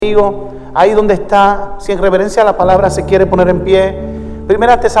Ahí donde está, si en reverencia a la palabra se quiere poner en pie.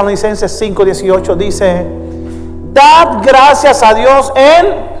 Primera Tesalonicenses 5:18 dice: dad gracias a Dios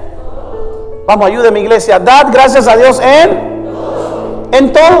vamos, ayúdeme, iglesia. Dad gracias a Dios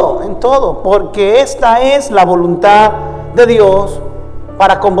en todo, porque esta es la voluntad de Dios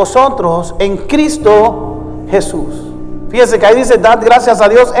para con vosotros en Cristo Jesús. Fíjense que ahí dice: dad gracias a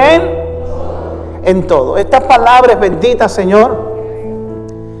Dios en todo. Esta palabra es bendita, Señor.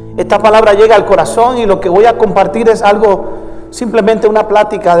 Esta palabra llega al corazón y lo que voy a compartir es algo, simplemente una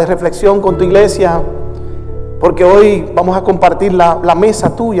plática de reflexión con tu iglesia, porque hoy vamos a compartir la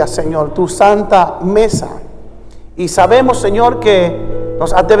mesa tuya, Señor, tu santa mesa. Y sabemos, Señor, que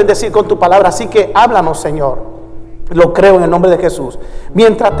nos has de bendecir con tu palabra, así que háblanos, Señor. Lo creo en el nombre de Jesús.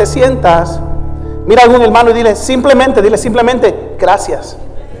 Mientras te sientas, mira a algún hermano y dile simplemente, gracias.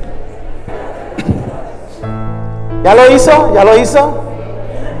 ¿Ya lo hizo? ¿Ya lo hizo?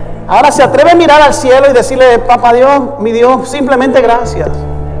 Ahora se atreve a mirar al cielo y decirle: papá Dios, mi Dios, simplemente gracias.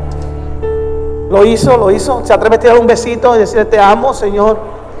 Lo hizo. Se atreve a tirar un besito y decirle: te amo, Señor.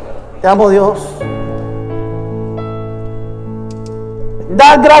 Te amo, Dios.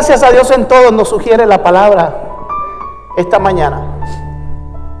 Dar gracias a Dios en todo, nos sugiere la palabra esta mañana.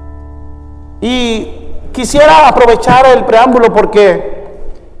 Y quisiera aprovechar el preámbulo porque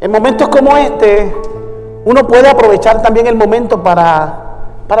en momentos como este uno puede aprovechar también el momento para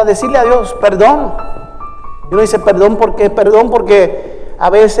decirle a Dios perdón. Y uno dice: perdón, ¿por qué? Perdón porque a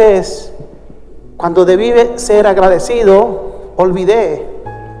veces, cuando debí ser agradecido, olvidé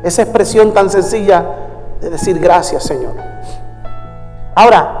esa expresión tan sencilla de decir gracias, Señor.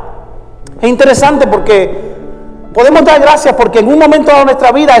 Ahora, es interesante porque podemos dar gracias porque en un momento de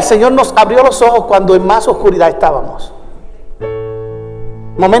nuestra vida el Señor nos abrió los ojos cuando en más oscuridad estábamos.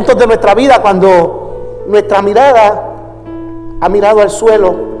 Momentos de nuestra vida cuando nuestra mirada ha mirado al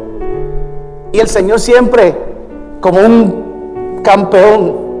suelo y el Señor siempre, como un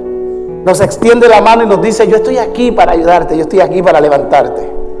campeón, nos extiende la mano y nos dice: yo estoy aquí para ayudarte, yo estoy aquí para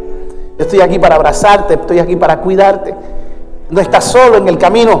levantarte, yo estoy aquí para abrazarte, estoy aquí para cuidarte. No estás solo en el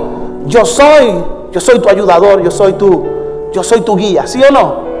camino. Yo soy tu ayudador, yo soy tu guía, ¿sí o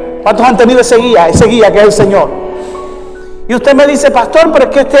no? ¿Cuántos han tenido ese guía que es el Señor? Y usted me dice: pastor, pero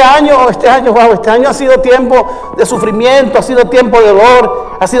es que este año ha sido tiempo de sufrimiento, ha sido tiempo de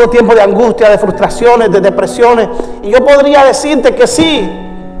dolor, ha sido tiempo de angustia, de frustraciones, de depresiones. Y yo podría decirte que sí,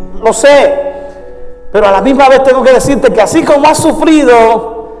 lo sé, pero a la misma vez tengo que decirte que así como has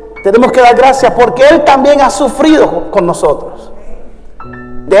sufrido, tenemos que dar gracias porque Él también ha sufrido con nosotros.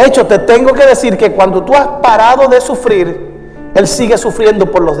 De hecho, te tengo que decir que cuando tú has parado de sufrir, Él sigue sufriendo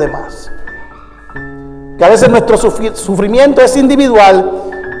por los demás. Que a veces nuestro sufrimiento es individual,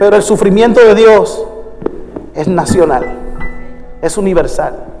 pero el sufrimiento de Dios es nacional, es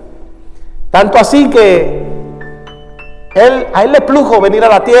universal. Tanto así que a Él le plujo venir a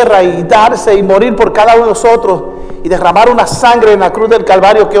la tierra y darse y morir por cada uno de nosotros y derramar una sangre en la cruz del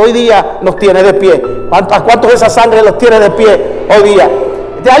Calvario que hoy día nos tiene de pie. ¿Cuántos de esa sangre los tiene de pie hoy día?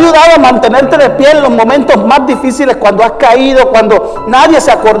 Te ha ayudado a mantenerte de pie en los momentos más difíciles, cuando has caído, cuando nadie se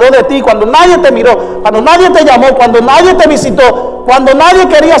acordó de ti, cuando nadie te miró, cuando nadie te llamó, cuando nadie te visitó, cuando nadie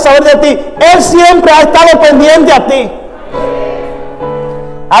quería saber de ti. Él siempre ha estado pendiente a ti.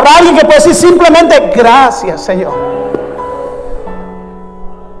 Habrá alguien que puede decir simplemente: gracias, Señor.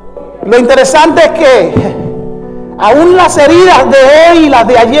 Lo interesante es que aún las heridas de hoy y las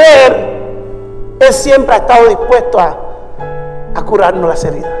de ayer, Él siempre ha estado dispuesto a curarnos las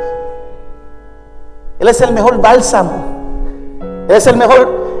heridas. Él es el mejor bálsamo, Él es el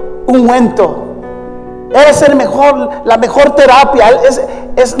mejor ungüento, Él es la mejor terapia, Él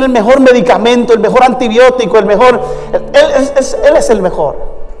es el mejor medicamento, el mejor antibiótico, Él es el mejor.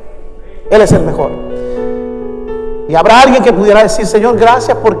 Él es el mejor. Y habrá alguien que pudiera decir: Señor,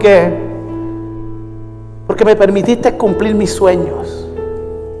 gracias porque me permitiste cumplir mis sueños,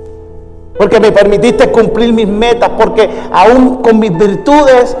 porque me permitiste cumplir mis metas, porque aún con mis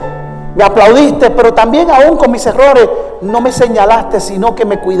virtudes me aplaudiste, pero también aún con mis errores no me señalaste, sino que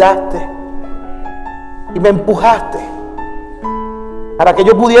me cuidaste y me empujaste para que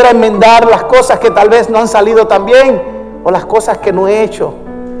yo pudiera enmendar las cosas que tal vez no han salido tan bien, o las cosas que no he hecho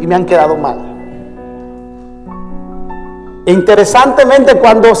y me han quedado mal. E interesantemente,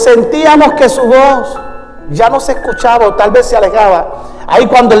 cuando sentíamos que su voz ya no se escuchaba o tal vez se alejaba, ahí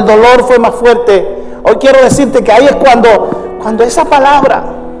cuando el dolor fue más fuerte, hoy quiero decirte que ahí es cuando esa palabra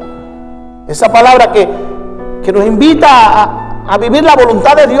que nos invita a vivir la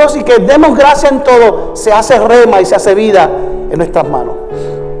voluntad de Dios y que demos gracia en todo, se hace rema y se hace vida en nuestras manos.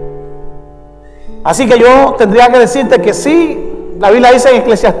 Así que yo tendría que decirte que sí, La Biblia dice en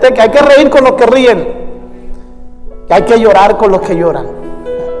Eclesiastés que hay que reír con los que ríen, que hay que llorar con los que lloran.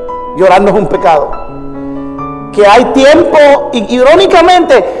 Llorar no es un pecado. Que hay tiempo, y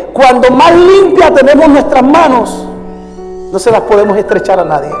irónicamente, cuando más limpias tenemos nuestras manos, no se las podemos estrechar a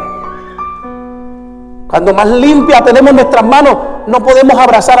nadie. Cuando más limpias tenemos nuestras manos, no podemos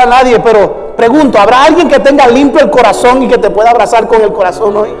abrazar a nadie. Pero pregunto, ¿habrá alguien que tenga limpio el corazón y que te pueda abrazar con el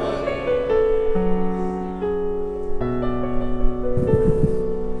corazón hoy?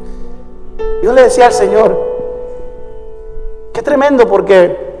 Yo le decía al Señor, qué tremendo,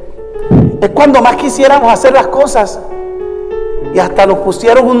 porque es cuando más quisiéramos hacer las cosas y hasta nos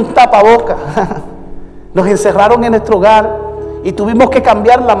pusieron un tapaboca. Nos encerraron en nuestro hogar y tuvimos que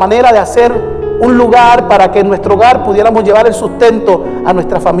cambiar la manera de hacer un lugar para que en nuestro hogar pudiéramos llevar el sustento a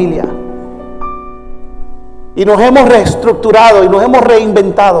nuestra familia. Y nos hemos reestructurado y nos hemos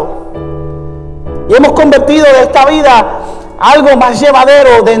reinventado. Y hemos convertido de esta vida algo más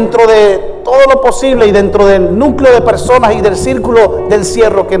llevadero dentro de todo lo posible y dentro del núcleo de personas y del círculo del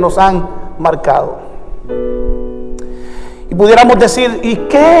encierro que nos han marcado. Y pudiéramos decir, ¿y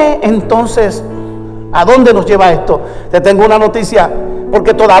qué entonces? ¿A dónde nos lleva esto? Te tengo una noticia,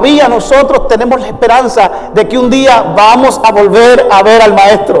 porque todavía nosotros tenemos la esperanza de que un día vamos a volver a ver al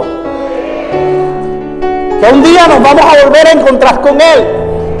Maestro. Que un día nos vamos a volver a encontrar con Él.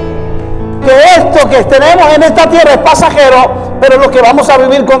 Que esto que tenemos en esta tierra es pasajero, pero lo que vamos a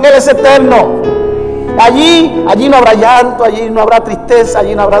vivir con Él es eterno. Allí no habrá llanto, allí no habrá tristeza,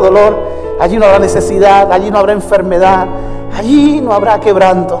 allí no habrá dolor, allí no habrá necesidad, allí no habrá enfermedad, allí no habrá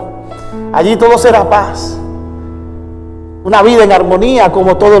quebranto. Allí todo será paz. Una vida en armonía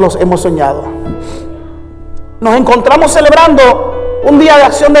como todos los hemos soñado. Nos encontramos celebrando un día de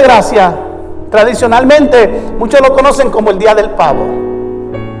acción de gracia. Tradicionalmente muchos lo conocen como el Día del Pavo.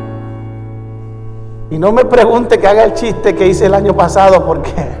 Y no me pregunte que haga el chiste que hice el año pasado,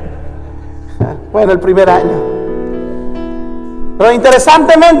 porque bueno, el primer año. Pero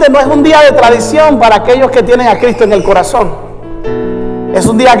interesantemente no es un día de tradición para aquellos que tienen a Cristo en el corazón. Es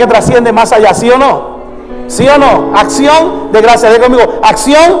un día que trasciende más allá, ¿sí o no? ¿Sí o no? Acción de gracia. Diga conmigo,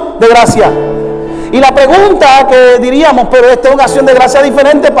 acción de gracia. Y la pregunta que diríamos, pero esta es una acción de gracia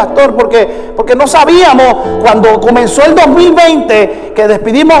diferente, pastor, porque no sabíamos cuando comenzó el 2020, que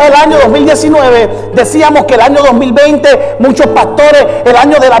despidimos el año 2019, decíamos que el año 2020, muchos pastores, el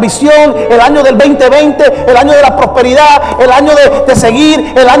año de la visión, el año del 2020, el año de la prosperidad, el año de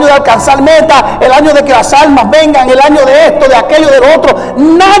seguir, el año de alcanzar metas, el año de que las almas vengan, el año de esto, de aquello, de lo otro.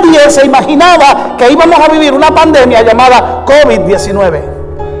 Nadie se imaginaba que íbamos a vivir una pandemia llamada COVID-19.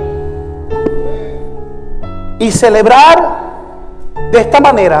 Y celebrar de esta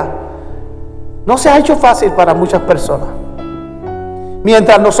manera no se ha hecho fácil para muchas personas.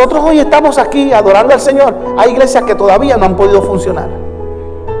 Mientras nosotros hoy estamos aquí adorando al Señor, hay iglesias que todavía no han podido funcionar.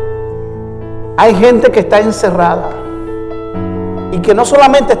 Hay gente que está encerrada. Y que no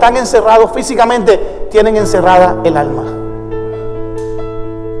solamente están encerrados físicamente, tienen encerrada el alma.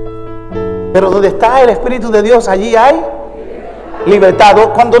 Pero donde está el Espíritu de Dios, allí hay libertad.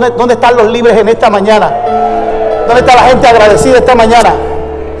 ¿Dónde están los libres en esta mañana? ¿Dónde está la gente agradecida esta mañana?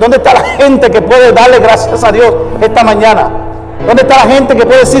 ¿Dónde está la gente que puede darle gracias a Dios esta mañana? ¿Dónde está la gente que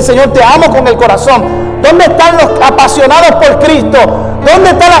puede decir, Señor, te amo con el corazón? ¿Dónde están los apasionados por Cristo? ¿Dónde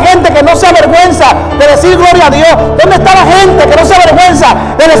está la gente que no se avergüenza de decir gloria a Dios? ¿Dónde está la gente que no se avergüenza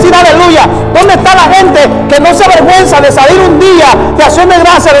de decir aleluya? ¿Dónde está la gente que no se avergüenza de salir un día de acción de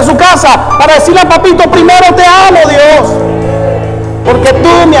gracia de su casa para decirle a papito, primero te amo, Dios? Porque tú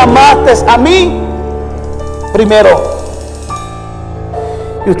me amaste a mí primero.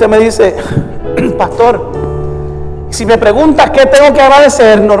 Y usted me dice, pastor, si me preguntas qué tengo que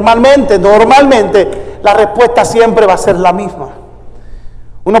agradecer, normalmente la respuesta siempre va a ser la misma.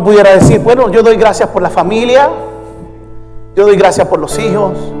 Uno pudiera decir, bueno, yo doy gracias por la familia, yo doy gracias por los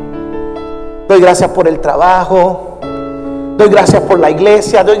hijos, doy gracias por el trabajo, doy gracias por la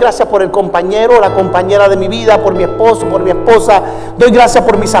iglesia, doy gracias por el compañero, la compañera de mi vida, por mi esposo, por mi esposa, doy gracias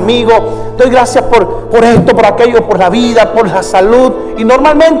por mis amigos, doy gracias por esto, por aquello, por la vida, por la salud. Y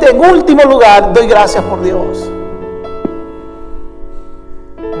normalmente, en último lugar, doy gracias por Dios.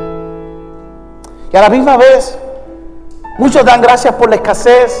 Y a la misma vez, muchos dan gracias por la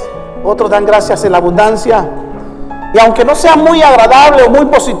escasez, otros dan gracias en la abundancia. Y aunque no sea muy agradable o muy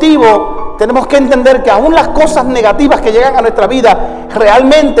positivo, tenemos que entender que aún las cosas negativas que llegan a nuestra vida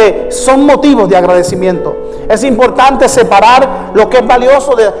realmente son motivos de agradecimiento. Es importante separar lo que es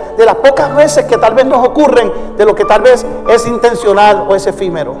valioso de las pocas veces que tal vez nos ocurren, de lo que tal vez es intencional o es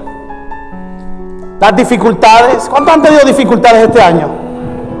efímero. Las dificultades. ¿Cuántos han tenido dificultades este año?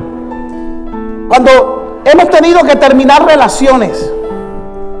 Cuando hemos tenido que terminar relaciones,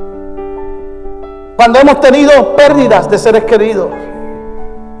 cuando hemos tenido pérdidas de seres queridos,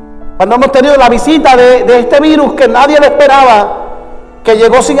 cuando hemos tenido la visita de este virus que nadie lo esperaba, que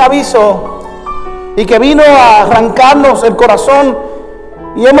llegó sin aviso y que vino a arrancarnos el corazón,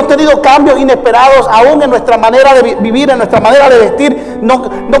 y hemos tenido cambios inesperados aún en nuestra manera de vivir, en nuestra manera de vestir.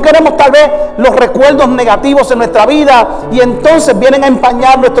 No queremos tal vez los recuerdos negativos en nuestra vida, y entonces vienen a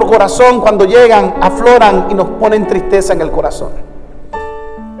empañar nuestro corazón cuando llegan, afloran y nos ponen tristeza en el corazón.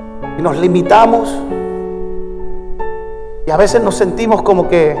 Y nos limitamos, y a veces nos sentimos como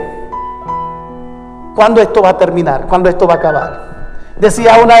que, ¿cuándo esto va a terminar? ¿Cuándo esto va a acabar?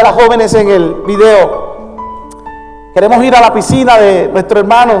 Decía una de las jóvenes en el video: queremos ir a la piscina de nuestro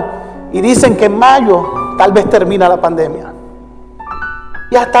hermano y dicen que en mayo tal vez termina la pandemia.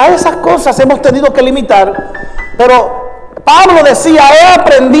 Y hasta esas cosas hemos tenido que limitar. Pero Pablo decía: he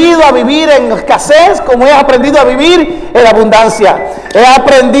aprendido a vivir en escasez como he aprendido a vivir en abundancia. He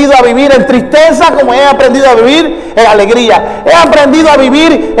aprendido a vivir en tristeza como he aprendido a vivir en alegría. He aprendido a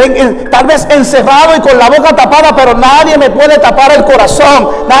vivir tal vez encerrado y con la boca tapada, pero nadie me puede tapar el corazón.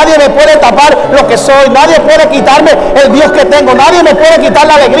 Nadie me puede tapar lo que soy. Nadie puede quitarme el Dios que tengo. Nadie me puede quitar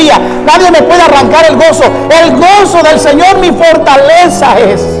la alegría. Nadie me puede arrancar el gozo. El gozo del Señor mi fortaleza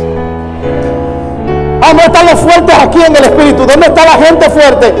es. ¿Dónde están los fuertes aquí en el Espíritu? ¿Dónde está la gente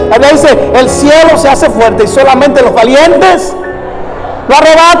fuerte? La Biblia dice: el cielo se hace fuerte y solamente los valientes lo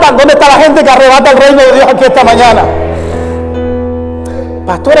arrebatan. ¿Dónde está la gente que arrebata el reino de Dios aquí esta mañana?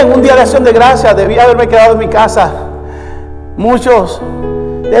 Pastor, en un día de acción de gracias debía haberme quedado en mi casa. Muchos,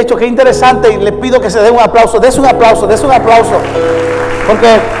 de hecho, qué interesante, y les pido que se den un aplauso. Des un aplauso.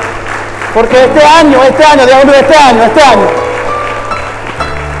 Porque este año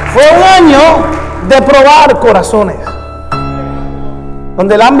fue un año de probar corazones,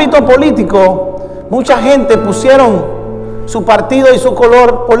 donde el ámbito político, mucha gente pusieron su partido y su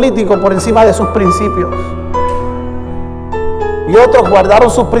color político por encima de sus principios, y otros guardaron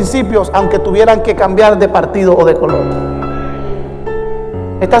sus principios aunque tuvieran que cambiar de partido o de color.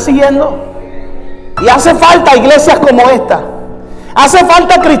 ¿Me está siguiendo? Y hace falta iglesias como esta. Hace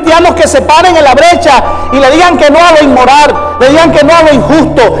falta cristianos que se paren en la brecha y le digan que no a lo inmoral, le digan que no a lo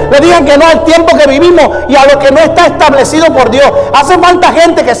injusto, le digan que no al tiempo que vivimos y a lo que no está establecido por Dios. Hace falta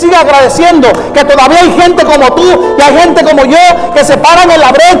gente que siga agradeciendo que todavía hay gente como tú y hay gente como yo que se paran en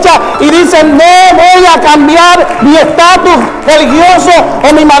la brecha y dicen: no voy a cambiar mi estatus religioso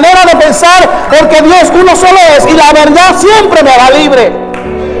o mi manera de pensar, porque Dios uno solo es y la verdad siempre me hará libre.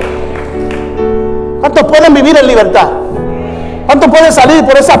 ¿Cuántos pueden vivir en libertad? ¿Cuántos pueden salir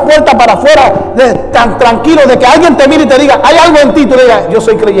por esa puerta para afuera tan tranquilos de que alguien te mire y te diga: hay algo en ti? Tú le digas: yo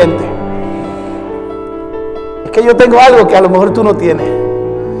soy creyente. Es que yo tengo algo que a lo mejor tú no tienes.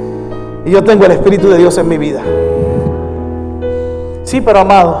 Y yo tengo el Espíritu de Dios en mi vida. Sí, pero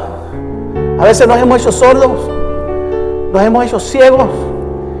amado, a veces nos hemos hecho sordos, nos hemos hecho ciegos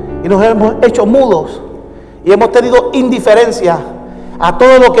y nos hemos hecho mudos. Y hemos tenido indiferencia a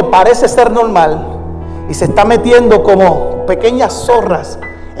todo lo que parece ser normal. Y se está metiendo como pequeñas zorras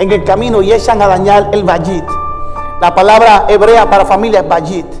en el camino y echan a dañar el bayit. La palabra hebrea para familia es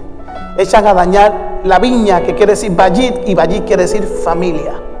bayit. Echan a dañar la viña, que quiere decir bayit, y bayit quiere decir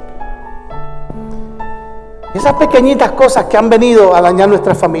familia. Esas pequeñitas cosas que han venido a dañar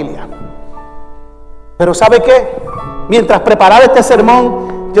nuestra familia. Pero ¿sabe qué? Mientras preparaba este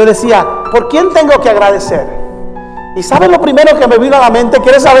sermón, yo decía: ¿por quién tengo que agradecer? Y ¿sabe lo primero que me vino a la mente?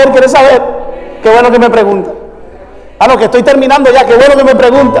 ¿Quieres saber? Qué bueno que me pregunta. No, que estoy terminando ya. Qué bueno que me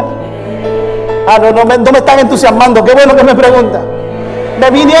pregunta. No me están entusiasmando. Qué bueno que me pregunta. Me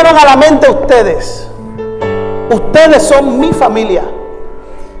vinieron a la mente ustedes. Ustedes son mi familia.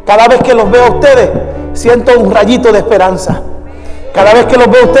 Cada vez que los veo a ustedes, siento un rayito de esperanza. Cada vez que los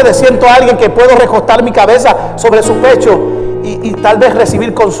veo a ustedes, siento a alguien que puedo recostar mi cabeza sobre su pecho y tal vez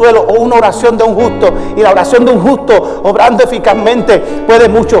recibir consuelo, o una oración de un justo. Y la oración de un justo, obrando eficazmente, puede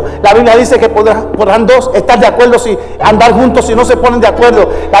mucho. La Biblia dice que podrán dos estar de acuerdo, si andar juntos si no se ponen de acuerdo.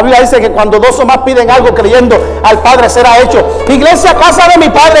 La Biblia dice que cuando dos o más piden algo creyendo al Padre, será hecho. Iglesia, casa de mi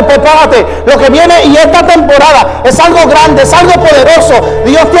Padre, prepárate. Lo que viene y esta temporada es algo grande, es algo poderoso.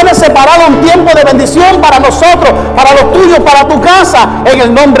 Dios tiene separado un tiempo de bendición para nosotros, para los tuyos, para tu casa, en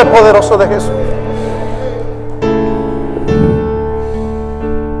el nombre poderoso de Jesús.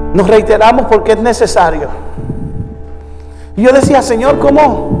 Nos reiteramos porque es necesario. Y yo decía: Señor,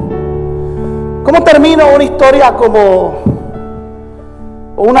 ¿cómo termino una historia o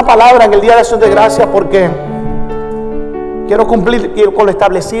una palabra en el Día de Acción de Gracias? Porque quiero cumplir con lo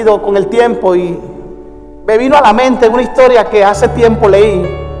establecido, con el tiempo. Y me vino a la mente una historia que hace tiempo leí,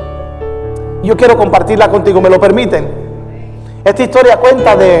 Yo quiero compartirla contigo, ¿me lo permiten? Esta historia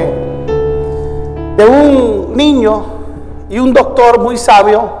cuenta de un niño y un doctor muy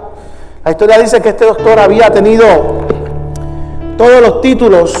sabio. La historia dice que este doctor había tenido todos los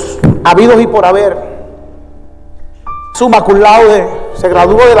títulos habidos y por haber. Summa cum laude, se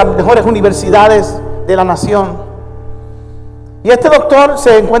graduó de las mejores universidades de la nación. Y este doctor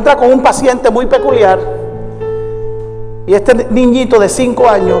se encuentra con un paciente muy peculiar. Y este niñito de 5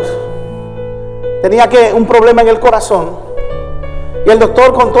 años tenía un problema en el corazón. Y el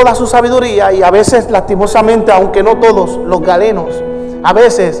doctor, con toda su sabiduría, y a veces lastimosamente, aunque no todos, los galenos a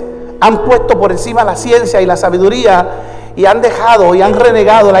veces han puesto por encima la ciencia y la sabiduría y han dejado y han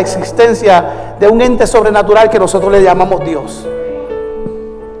renegado la existencia de un ente sobrenatural que nosotros le llamamos Dios.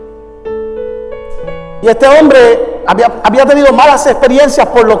 Y este hombre había tenido malas experiencias,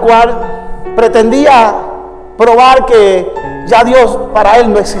 por lo cual pretendía probar que ya Dios para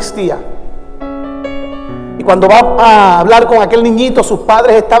él no existía. Y cuando va a hablar con aquel niñito, sus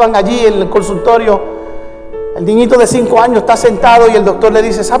padres estaban allí en el consultorio. El niñito de 5 años está sentado y el doctor le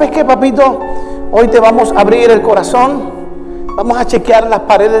dice: ¿sabes qué, papito? Hoy te vamos a abrir el corazón. Vamos a chequear las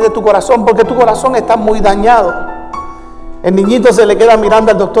paredes de tu corazón porque tu corazón está muy dañado. El niñito se le queda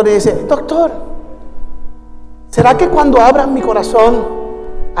mirando al doctor y dice: doctor, ¿será que cuando abras mi corazón,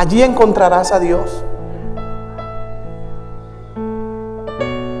 allí encontrarás a Dios?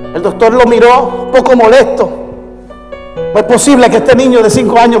 El doctor lo miró un poco molesto. No es posible que este niño de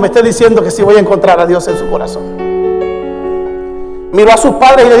 5 años me esté diciendo que sí voy a encontrar a Dios en su corazón. Miró a sus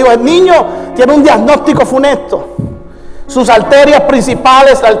padres y le dijo: el niño tiene un diagnóstico funesto. Sus arterias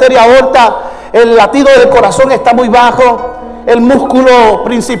principales, la arteria aorta, el latido del corazón está muy bajo. El músculo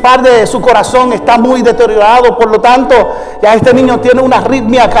principal de su corazón está muy deteriorado, por lo tanto, ya este niño tiene una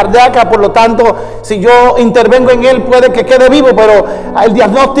arritmia cardíaca, por lo tanto, si yo intervengo en él puede que quede vivo, pero el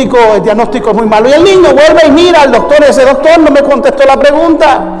diagnóstico es muy malo. Y el niño vuelve y mira al doctor y dice: doctor, no me contestó la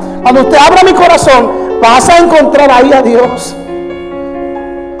pregunta. Cuando usted abra mi corazón, vas a encontrar ahí a Dios.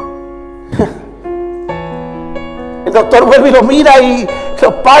 El doctor vuelve y lo mira y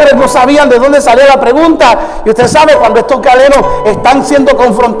los padres no sabían de dónde salía la pregunta. Y usted sabe, cuando estos galenos están siendo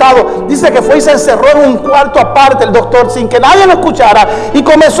confrontados, dice que fue y se encerró en un cuarto aparte el doctor sin que nadie lo escuchara y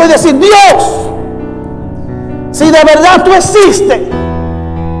comenzó a decir: Dios, si de verdad tú existes,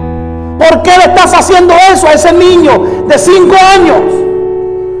 ¿por qué le estás haciendo eso a ese niño de 5 años?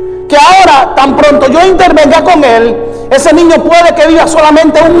 Que ahora, tan pronto yo intervenga con él, ese niño puede que viva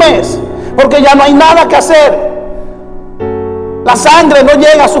solamente 1 mes, porque ya no hay nada que hacer. La sangre no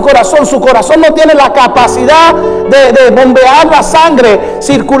llega a su corazón no tiene la capacidad de bombear la sangre,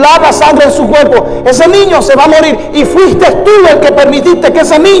 circular la sangre en su cuerpo. Ese niño se va a morir y fuiste tú el que permitiste que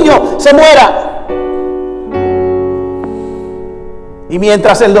ese niño se muera. Y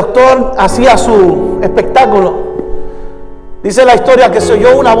mientras el doctor hacía su espectáculo, dice la historia que se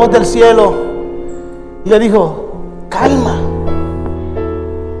oyó una voz del cielo y le dijo: calma.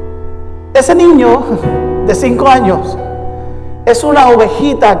 Ese niño de 5 años es una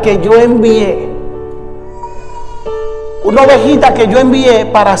ovejita que yo envié. Una ovejita que yo envié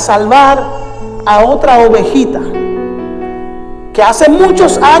para salvar a otra ovejita que hace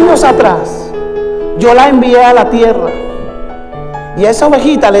muchos años atrás yo la envié a la tierra. Y a esa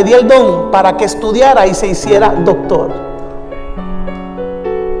ovejita le di el don para que estudiara y se hiciera doctor.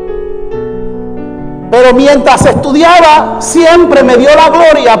 Pero mientras estudiaba siempre me dio la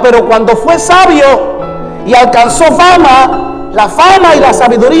gloria, pero cuando fue sabio y alcanzó fama, la fama y la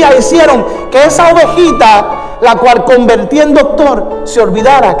sabiduría hicieron que esa ovejita, la cual convertí en doctor, se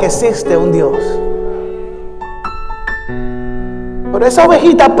olvidara que existe un Dios. Pero esa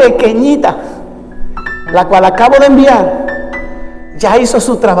ovejita pequeñita, la cual acabo de enviar, ya hizo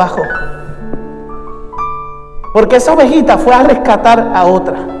su trabajo. Porque esa ovejita fue a rescatar a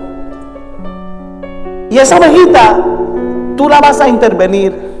otra. Y esa ovejita, tú la vas a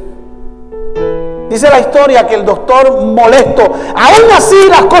intervenir. Dice la historia que el doctor, molesto, aún así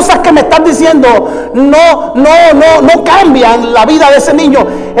las cosas que me están diciendo no cambian la vida de ese niño.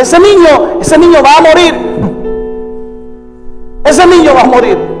 Ese niño va a morir. Ese niño va a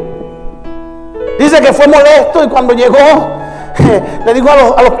morir. Dice que fue molesto y cuando llegó le dijo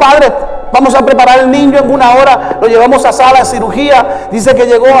a los padres: vamos a preparar el niño en 1 hora, lo llevamos a sala de cirugía. Dice que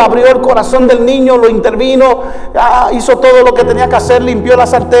llegó, abrió el corazón del niño, lo intervino, hizo todo lo que tenía que hacer, limpió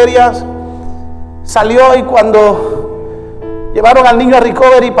las arterias. Salió y cuando llevaron al niño a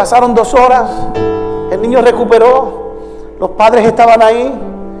recovery, pasaron 2 horas, el niño recuperó, los padres estaban ahí,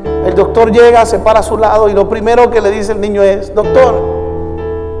 el doctor llega, se para a su lado y lo primero que le dice el niño es: doctor,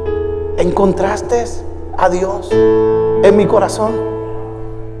 ¿encontraste a Dios en mi corazón?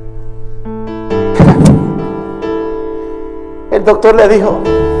 el doctor le dijo: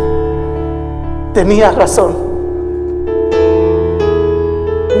 tenías razón,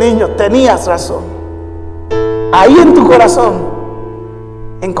 niño, tenías razón. Ahí en tu corazón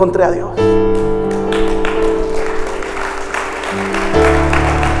encontré a Dios.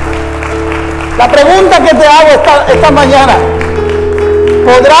 La pregunta que te hago esta mañana: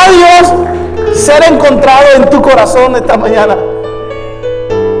 ¿podrá Dios ser encontrado en tu corazón esta mañana?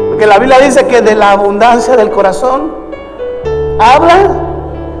 Porque la Biblia dice que de la abundancia del corazón habla.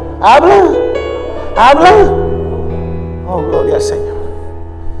 Oh, gloria al Señor.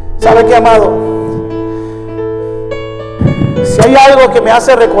 ¿Sabe qué, amado? Si hay algo que me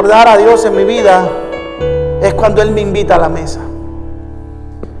hace recordar a Dios en mi vida, es cuando Él me invita a la mesa.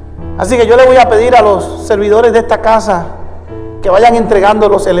 Así que yo le voy a pedir a los servidores de esta casa que vayan entregando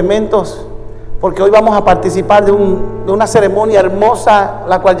los elementos, porque hoy vamos a participar de una ceremonia hermosa,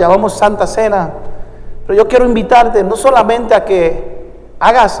 la cual llamamos Santa Cena. Pero yo quiero invitarte no solamente a que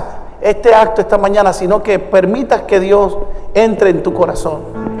hagas este acto esta mañana, sino que permitas que Dios entre en tu corazón.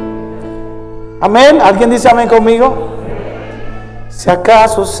 Amén. ¿Alguien dice amén conmigo? Si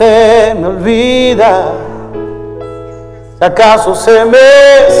acaso se me olvida, si acaso se me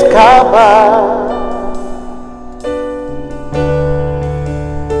escapa,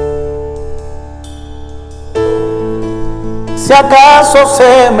 si acaso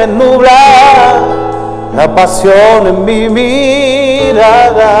se me nubla la pasión en mi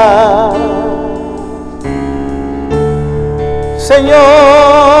mirada, Señor,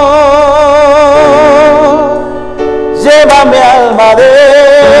 llévame al madero,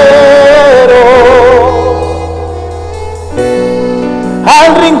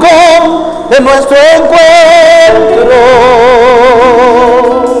 al rincón de nuestro encuentro.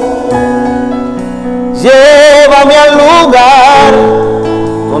 Llévame al lugar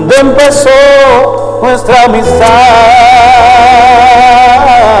donde empezó nuestra amistad.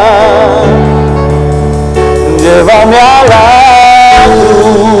 Llévame a la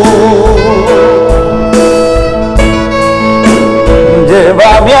cruz.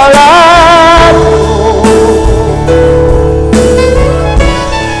 Llévame a la cruz.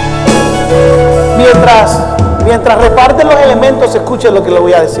 Mientras reparten los elementos, escuchen lo que le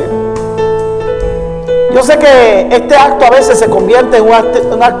voy a decir. Yo sé que este acto a veces se convierte en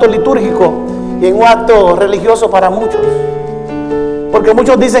un acto litúrgico y en un acto religioso para muchos, porque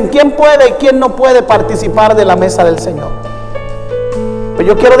muchos dicen: ¿quién puede y quién no puede participar de la mesa del Señor? Pero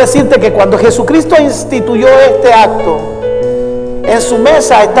yo quiero decirte que cuando Jesucristo instituyó este acto, en su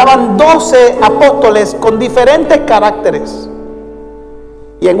mesa estaban 12 apóstoles con diferentes caracteres,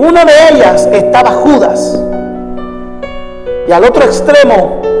 y en una de ellas estaba Judas, y al otro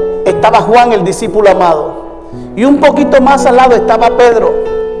extremo estaba Juan, el discípulo amado, y un poquito más al lado estaba Pedro.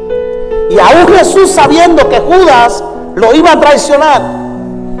 Y aún Jesús, sabiendo que Judas lo iba a traicionar,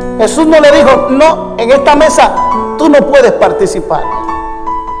 Jesús no le dijo: no, en esta mesa tú no puedes participar.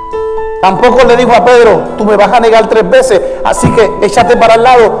 Tampoco le dijo a Pedro: tú me vas a negar 3 veces, así que échate para el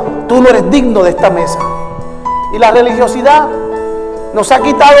lado, tú no eres digno de esta mesa. Y la religiosidad nos ha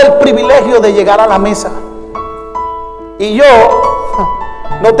quitado el privilegio de llegar a la mesa. Y yo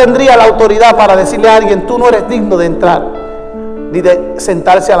no tendría la autoridad para decirle a alguien: tú no eres digno de entrar ni de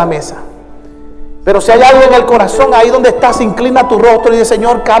sentarse a la mesa. Pero si hay algo en el corazón, ahí donde estás, inclina tu rostro y dice: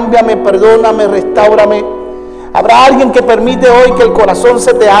 Señor, cámbiame, perdóname, restáurame. Habrá alguien que permite hoy que el corazón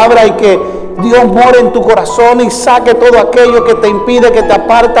se te abra y que Dios more en tu corazón y saque todo aquello que te impide, que te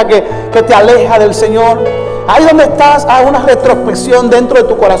aparta, que te aleja del Señor. Ahí donde estás, haz una retrospección dentro de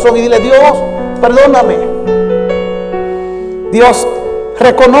tu corazón y dile: Dios, perdóname. Dios,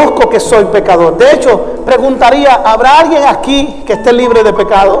 reconozco que soy pecador. De hecho, preguntaría: ¿habrá alguien aquí que esté libre de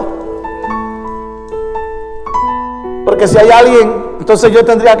pecado? Porque si hay alguien, entonces yo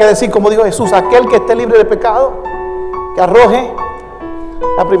tendría que decir, como dijo Jesús: aquel que esté libre de pecado, que arroje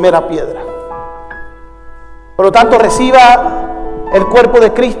la primera piedra. Por lo tanto, reciba el cuerpo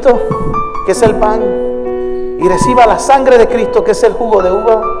de Cristo, que es el pan, y reciba la sangre de Cristo, que es el jugo de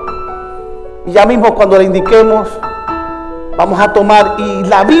uva. Y ya mismo, cuando le indiquemos, vamos a tomar. Y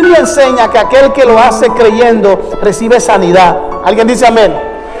la Biblia enseña que aquel que lo hace creyendo recibe sanidad. ¿Alguien dice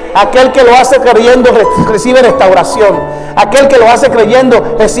amén? Aquel que lo hace creyendo recibe restauración. Aquel que lo hace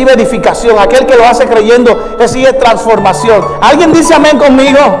creyendo recibe edificación. Aquel que lo hace creyendo recibe transformación. ¿Alguien dice amén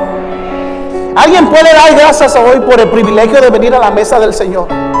conmigo? ¿Alguien puede dar gracias hoy por el privilegio de venir a la mesa del Señor?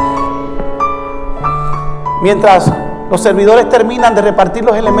 Mientras los servidores terminan de repartir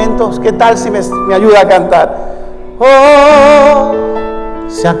los elementos, ¿qué tal si me ayuda a cantar? Oh,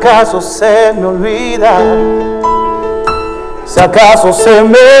 si acaso se me olvida, si acaso se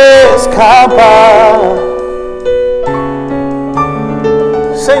me escapa,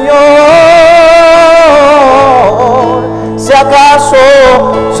 Señor, si acaso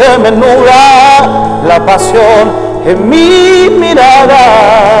se me nubla la pasión en mi mirada.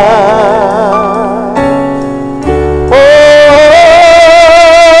 Oh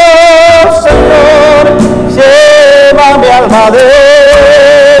Señor, llévame al madero,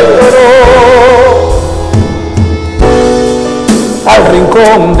 al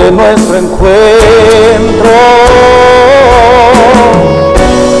rincón de nuestro encuentro.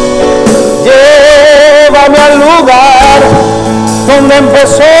 Llévame al lugar donde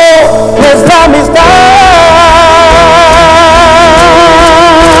empezó nuestra amistad.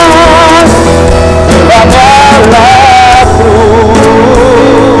 Llévame a la cruz.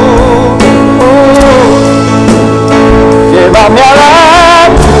 Llévame a la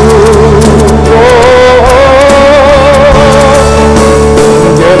cruz.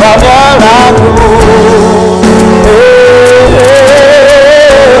 Llévame a la cruz.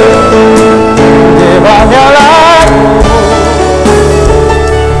 Llévame a la cruz.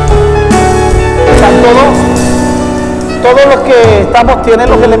 ¿Están todos? Todos los que estamos tienen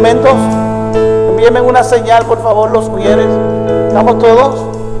los elementos. Envíenme una señal, por favor, los mujeres. ¿Estamos todos?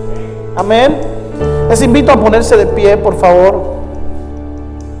 Amén. Les invito a ponerse de pie, por favor.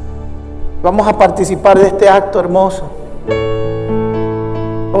 Vamos a participar de este acto hermoso.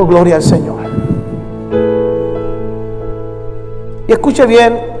 Oh, gloria al Señor. Y escuche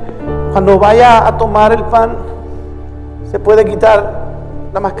bien, cuando vaya a tomar el pan, se puede quitar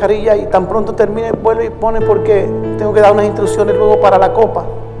la mascarilla y tan pronto termine, vuelve y pone, porque tengo que dar unas instrucciones luego para la copa.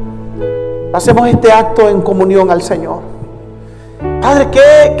 Hacemos este acto en comunión al Señor. Padre,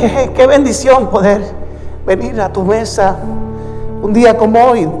 qué bendición poder venir a tu mesa un día como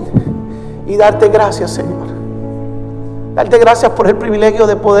hoy y darte gracias, Señor. Darte gracias por el privilegio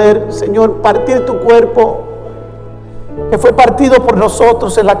de poder, Señor, partir tu cuerpo, que fue partido por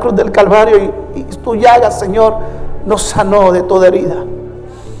nosotros en la cruz del Calvario, y tu llaga, Señor, nos sanó de toda herida.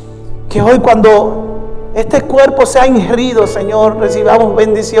 Que hoy, cuando este cuerpo sea ingerido, Señor, recibamos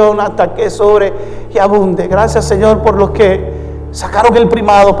bendición hasta que sobre y abunde. Gracias, Señor, por los que sacaron el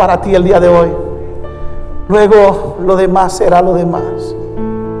primado para ti el día de hoy. Luego lo demás será lo demás.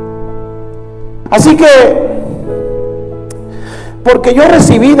 Así que, porque yo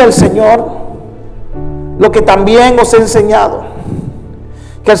recibí del Señor lo que también os he enseñado,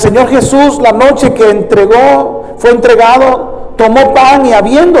 que el Señor Jesús, la noche que fue entregado, tomó pan y,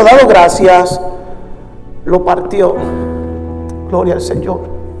 habiendo dado gracias, lo partió. Gloria al Señor.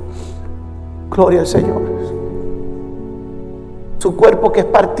 Gloria al Señor. Su cuerpo, que es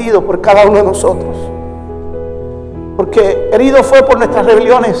partido por cada uno de nosotros, porque herido fue por nuestras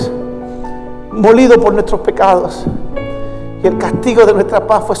rebeliones, molido por nuestros pecados, y el castigo de nuestra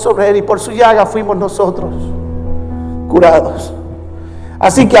paz fue sobre él, y por su llaga fuimos nosotros curados.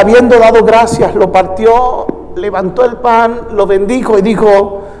 Así que, habiendo dado gracias, lo partió, levantó el pan, lo bendijo y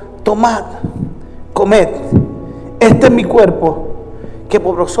dijo: tomad, comed, este es mi cuerpo, que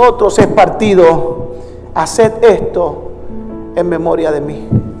por vosotros es partido. Haced esto en memoria de mí.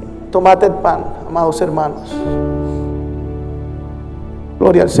 Tomad el pan, amados hermanos.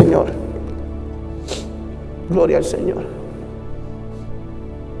 Gloria al Señor. Gloria al Señor.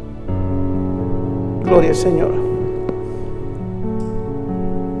 Gloria al Señor.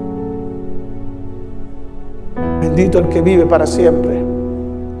 Bendito el que vive para siempre.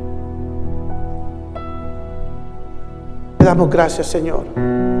 Le damos gracias, Señor.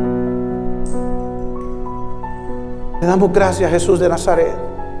 Le damos gracias, Jesús de Nazaret.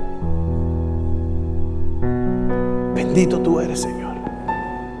 Bendito tú eres, Señor.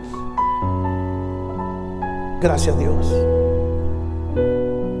 Gracias, Dios.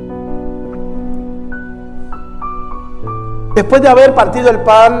 Después de haber partido el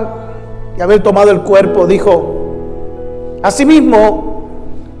pan y haber tomado el cuerpo, dijo: asimismo,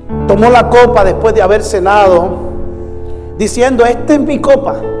 tomó la copa después de haber cenado, diciendo: esta es mi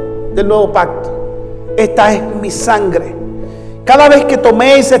copa del nuevo pacto, esta es mi sangre. Cada vez que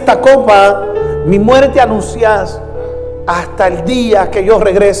toméis esta copa, mi muerte anunciáis hasta el día que yo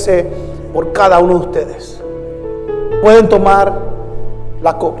regrese por cada uno de ustedes. Pueden tomar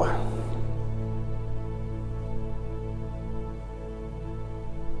la copa.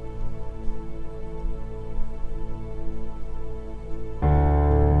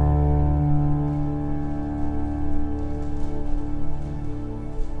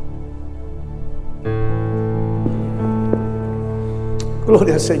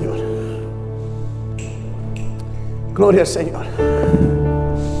 Gloria al Señor. Gloria al Señor.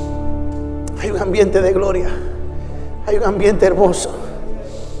 Hay un ambiente de gloria. Hay un ambiente hermoso.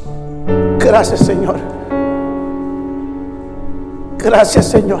 Gracias, Señor. Gracias,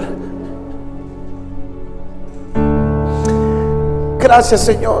 Señor. Gracias,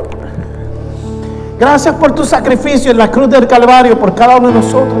 Señor. Gracias por tu sacrificio en la cruz del Calvario por cada uno de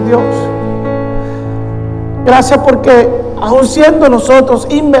nosotros, Dios. Gracias porque aun siendo nosotros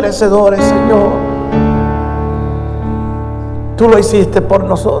inmerecedores, Señor, tú lo hiciste por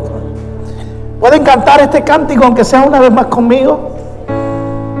nosotros. ¿Pueden cantar este cántico aunque sea una vez más conmigo?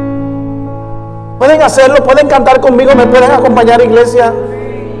 ¿Pueden hacerlo? ¿Pueden cantar conmigo? ¿Me pueden acompañar, iglesia?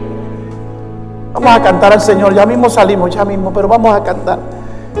 Vamos a cantar al Señor. Ya mismo salimos, ya mismo, pero vamos a cantar.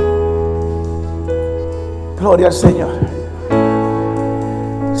 Gloria al Señor.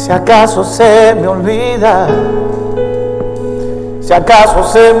 Si acaso se me olvida, si acaso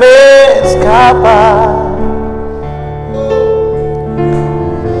se me escapa,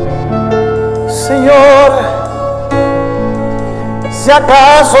 Señor, si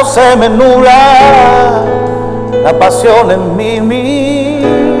acaso se me nubla la pasión en mi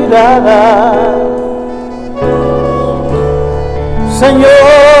mirada, Señor,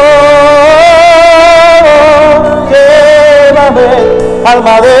 llévame al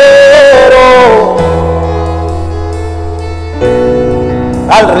madero,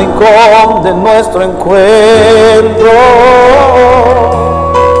 al rincón de nuestro encuentro.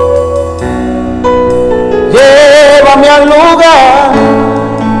 Llévame al lugar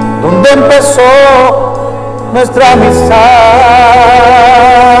donde empezó nuestra amistad.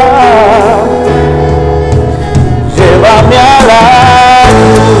 Llévame a la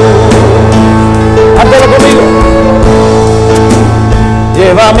cruz. Cántalo conmigo.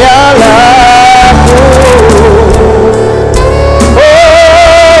 Llévame a la cruz.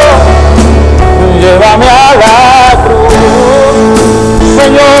 Oh, llévame a la cruz.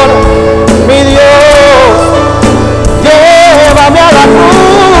 Señor, mi Dios, llévame a la cruz.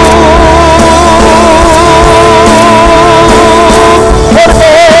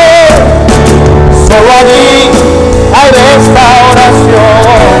 Porque solo allí hay restauración.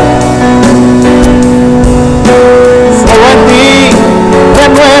 Solo en ti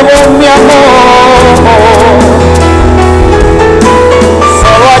renuevo mi amor.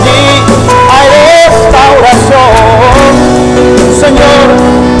 Solo allí hay restauración. Señor,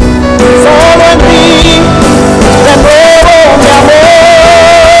 solo en ti renuevo mi amor.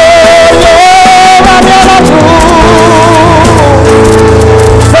 Llévame a la cruz.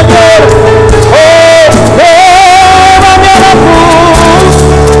 Señor, oh, llévame a la cruz.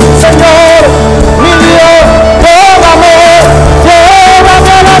 Señor, mi Dios, llévame a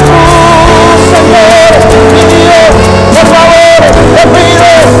la cruz. Señor, mi Dios, por favor, te pido,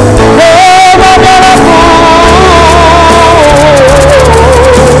 llévame a la cruz.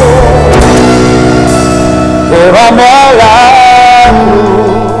 Llévame a la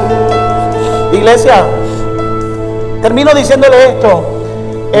cruz. Iglesia, termino diciéndole esto.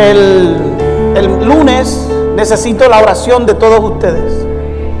 El lunes necesito la oración de todos ustedes.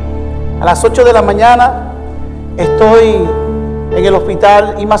 A las 8 de la mañana estoy en el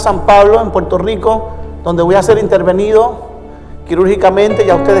hospital IMA San Pablo en Puerto Rico, donde voy a ser intervenido quirúrgicamente.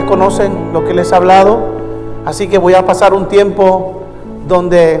 Ya ustedes conocen lo que les he hablado, así que voy a pasar un tiempo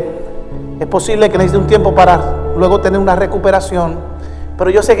donde es posible que necesite un tiempo para luego tener una recuperación, pero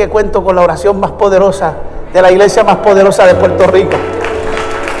yo sé que cuento con la oración más poderosa de la iglesia más poderosa de Puerto Rico.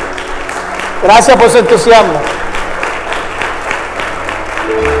 Gracias por su entusiasmo.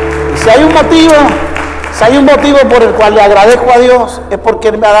 Y si hay un motivo por el cual le agradezco a Dios, es porque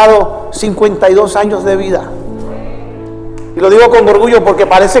Él me ha dado 52 años de vida. Y lo digo con orgullo porque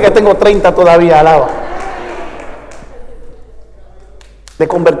parece que tengo 30 todavía, alaba. De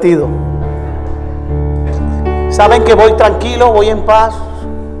convertido. Saben que voy tranquilo, voy en paz.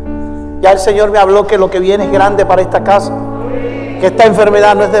 Ya el Señor me habló que lo que viene es grande para esta casa. Que esta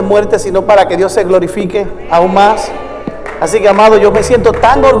enfermedad no es de muerte, sino para que Dios se glorifique aún más. Así que, amado, yo me siento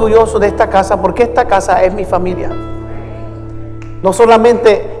tan orgulloso de esta casa, porque esta casa es mi familia. No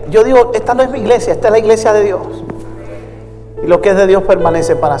solamente, yo digo, esta no es mi iglesia, esta es la iglesia de Dios. Y lo que es de Dios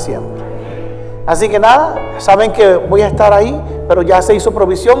permanece para siempre. Así que nada, saben que voy a estar ahí, pero ya se hizo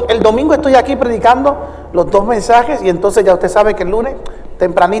provisión. El domingo estoy aquí predicando los 2 mensajes y entonces ya usted sabe que el lunes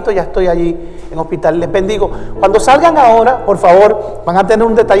tempranito ya estoy allí en hospital. Les bendigo. Cuando salgan ahora, por favor, van a tener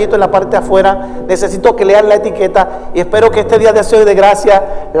un detallito en la parte de afuera. Necesito que lean la etiqueta y espero que este día de acción de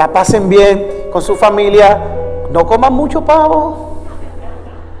gracia la pasen bien con su familia. No coman mucho pavo.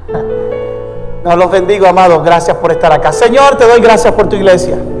 No, los bendigo, amados. Gracias por estar acá. Señor, te doy gracias por tu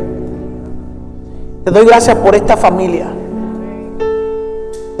iglesia. Te doy gracias por esta familia.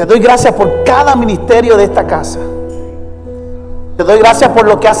 Te doy gracias por cada ministerio de esta casa. Te doy gracias por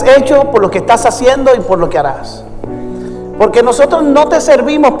lo que has hecho, por lo que estás haciendo y por lo que harás. Porque nosotros no te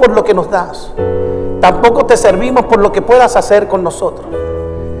servimos por lo que nos das. Tampoco te servimos por lo que puedas hacer con nosotros.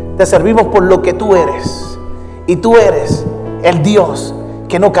 Te servimos por lo que tú eres. Y tú eres el Dios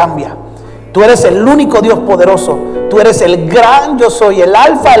que no cambia. Tú eres el único Dios poderoso. Tú eres el gran yo soy, el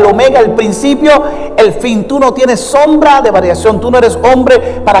alfa, el omega, el principio, el fin. Tú no tienes sombra de variación. Tú no eres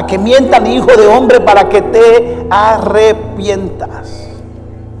hombre para que mienta, ni hijo de hombre para que te arrepientas.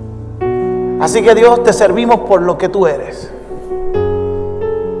 Así que Dios, te servimos por lo que tú eres.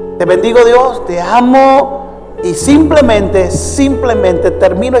 Te bendigo, Dios, te amo. Y simplemente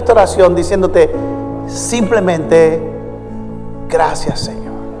termino esta oración diciéndote simplemente gracias,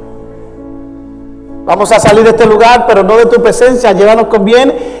 Señor. Vamos a salir de este lugar, pero no de tu presencia. Llévanos con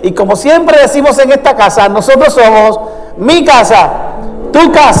bien. Y como siempre decimos en esta casa, nosotros somos mi casa,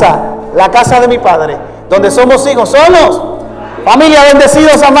 tu casa, la casa de mi Padre, donde somos hijos. Somos familia,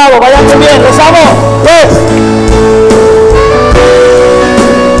 bendecidos, amados. Vayan con bien. Les amo. Pues.